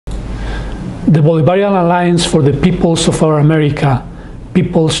The Bolivarian Alliance for the Peoples of Our America,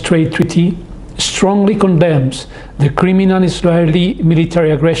 People's Trade Treaty, strongly condemns the criminal Israeli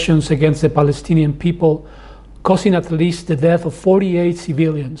military aggressions against the Palestinian people, causing at least the death of 48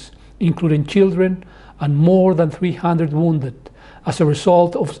 civilians, including children, and more than 300 wounded as a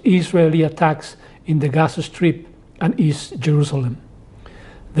result of Israeli attacks in the Gaza Strip and East Jerusalem.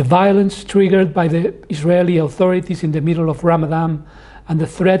 The violence triggered by the Israeli authorities in the middle of Ramadan and the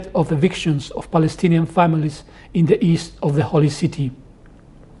threat of evictions of Palestinian families in the east of the Holy City.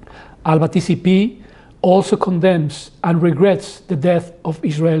 Alba-Tcp also condemns and regrets the death of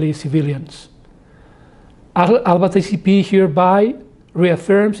Israeli civilians. Alba-Tcp hereby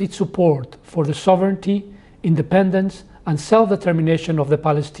reaffirms its support for the sovereignty, independence, and self-determination of the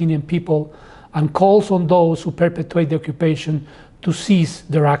Palestinian people and calls on those who perpetuate the occupation to cease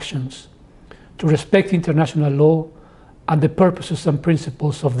their actions, to respect international law and the purposes and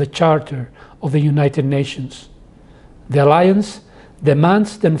principles of the Charter of the United Nations. The Alliance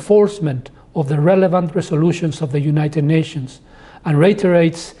demands the enforcement of the relevant resolutions of the United Nations and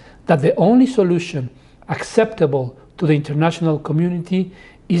reiterates that the only solution acceptable to the international community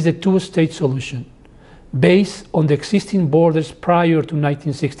is the two-state solution, based on the existing borders prior to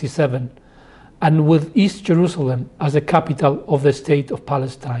 1967, and with East Jerusalem as the capital of the State of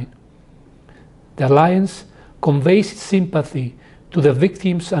Palestine. The Alliance conveys its sympathy to the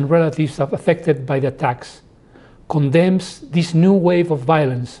victims and relatives affected by the attacks, condemns this new wave of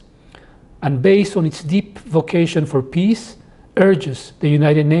violence, and based on its deep vocation for peace, urges the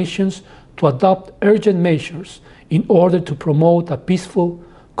United Nations to adopt urgent measures in order to promote a peaceful,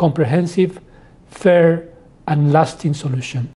 comprehensive, fair, and lasting solution.